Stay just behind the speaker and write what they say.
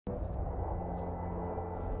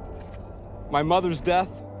My mother's death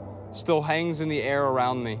still hangs in the air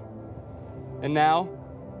around me. And now,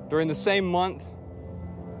 during the same month,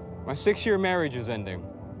 my 6-year marriage is ending.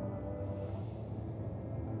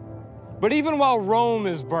 But even while Rome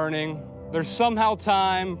is burning, there's somehow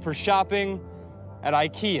time for shopping at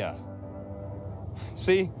IKEA.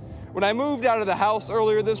 See, when I moved out of the house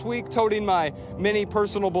earlier this week, toting my many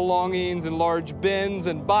personal belongings in large bins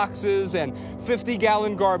and boxes and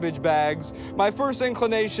 50-gallon garbage bags, my first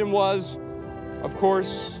inclination was, of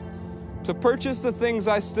course, to purchase the things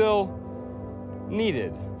I still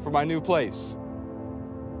needed for my new place.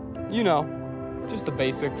 You know, just the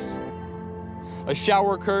basics. A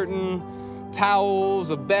shower curtain, towels,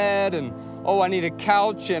 a bed, and oh, I need a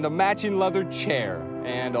couch and a matching leather chair,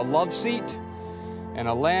 and a love seat, and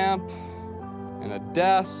a lamp, and a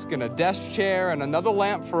desk chair, and another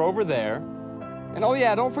lamp for over there. And oh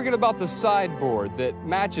yeah, don't forget about the sideboard that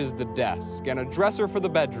matches the desk, and a dresser for the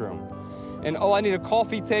bedroom. And oh, I need a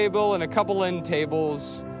coffee table and a couple end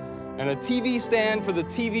tables, and a TV stand for the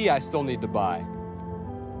TV I still need to buy.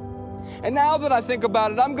 And now that I think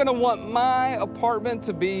about it, I'm gonna want my apartment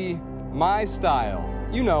to be my style.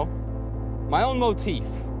 You know, my own motif.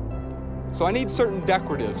 So I need certain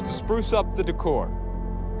decoratives to spruce up the decor.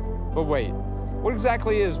 But wait, what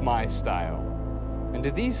exactly is my style? And do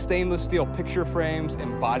these stainless steel picture frames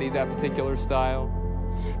embody that particular style?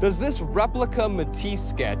 Does this replica Matisse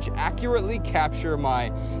sketch accurately capture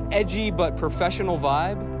my edgy but professional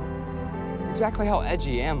vibe? Exactly how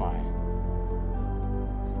edgy am I?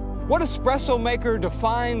 What espresso maker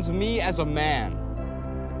defines me as a man?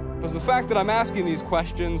 Does the fact that I'm asking these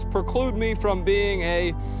questions preclude me from being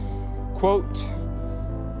a, quote,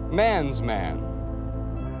 man's man?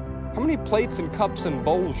 How many plates and cups and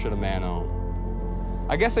bowls should a man own?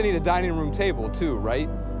 I guess I need a dining room table too, right?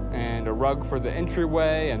 And a rug for the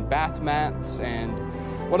entryway and bath mats, and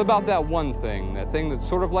what about that one thing? That thing that's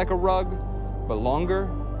sort of like a rug, but longer?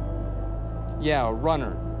 Yeah, a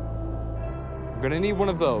runner. I'm gonna need one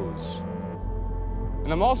of those.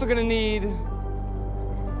 And I'm also gonna need,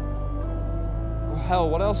 well, hell,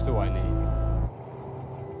 what else do I need?